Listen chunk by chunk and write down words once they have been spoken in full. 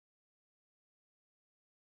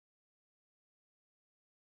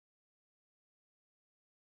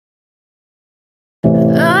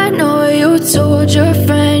told your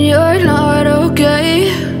friend you're not okay?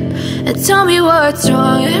 And tell me what's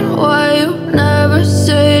wrong and why you never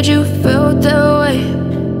said you felt that way.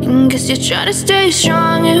 And guess you're trying to stay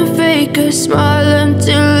strong and fake a smile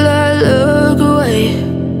until I look away.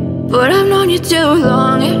 But I've known you too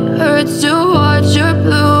long, it hurts to watch your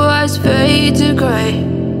blue eyes fade to gray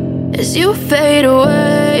as you fade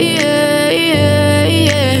away,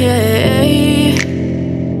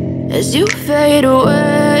 as you fade away.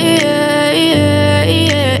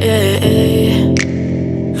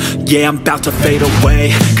 Yeah, I'm about to fade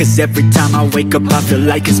away, cause every time I wake up I feel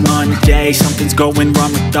like it's Monday. Something's going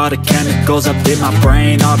wrong with all the chemicals up in my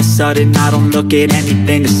brain. All of a sudden I don't look at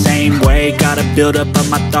anything the same way. Gotta build up of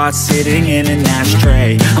my thoughts sitting in an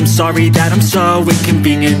ashtray. I'm sorry that I'm so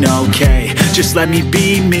inconvenient, okay? Just let me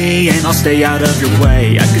be me and I'll stay out of your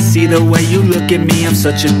way. I can see the way you look at me, I'm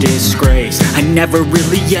such a disgrace. I never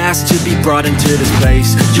really asked to be brought into this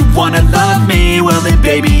place. You wanna love me? Well then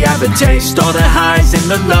baby, have a taste. All the highs and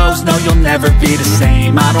the lows, no, you'll never be the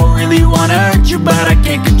same. I don't really wanna hurt you, but I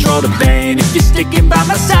can't control the pain. If you're sticking by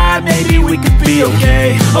my side, maybe we could be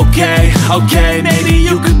okay. Okay, okay, maybe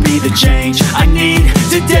you could be the change I need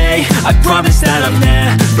today. I promise that I've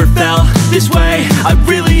never felt this way. I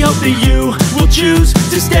really hope that you will choose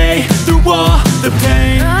to stay through all the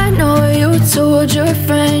pain. I know you told your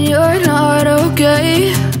friend you're not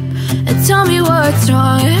okay. And tell me what's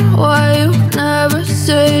wrong and why you never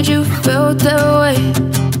said you felt that way.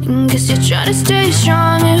 And guess you're trying to stay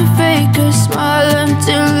strong and fake a smile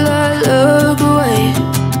until I look away.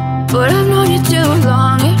 But I've known you too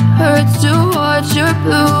long, it hurts to watch your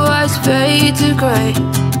blue eyes fade to gray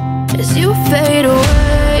as you fade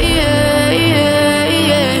away,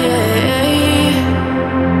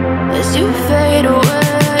 as you fade away.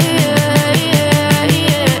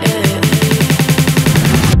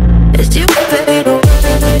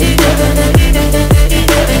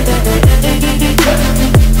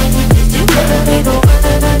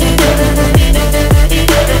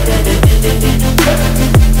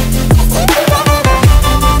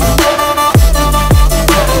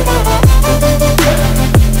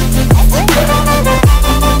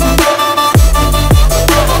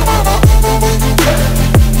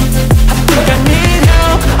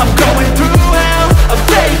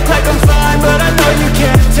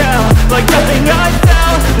 Like nothing I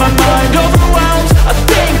found, my mind overwhelms. I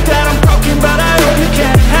think that I'm broken, but I hope you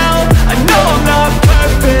can't help. I know I'm not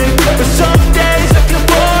perfect, but some days I feel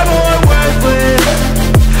bored or worthless.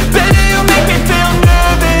 Baby, you make me feel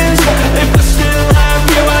nervous. If I still have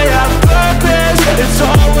you, I have purpose. It's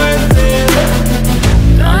all worth it.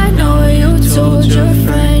 I know you told your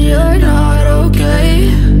friend you're not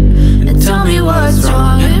okay. And tell me what's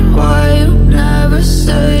wrong and why you never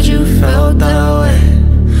said you felt that way.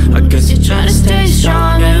 I guess you're trying to stay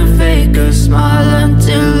strong and fake a smile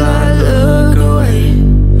until I look away.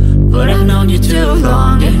 But I've known you too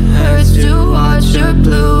long, it hurts to watch your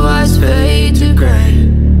blue eyes fade to gray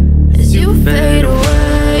as you fade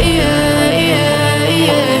away,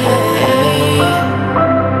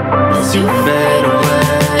 as you fade away,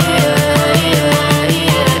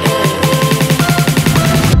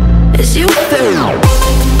 as you fade away.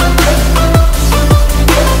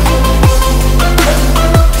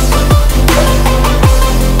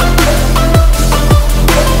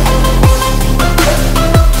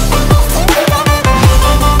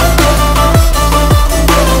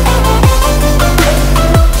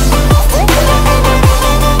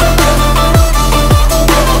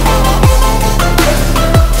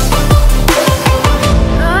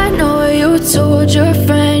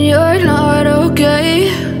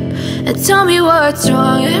 Tell me what's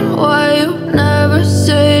wrong and why you never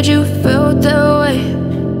said you felt that way.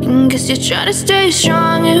 And guess you're trying to stay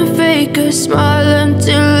strong and fake a smile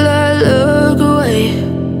until I look away.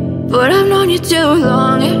 But I've known you too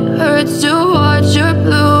long, it hurts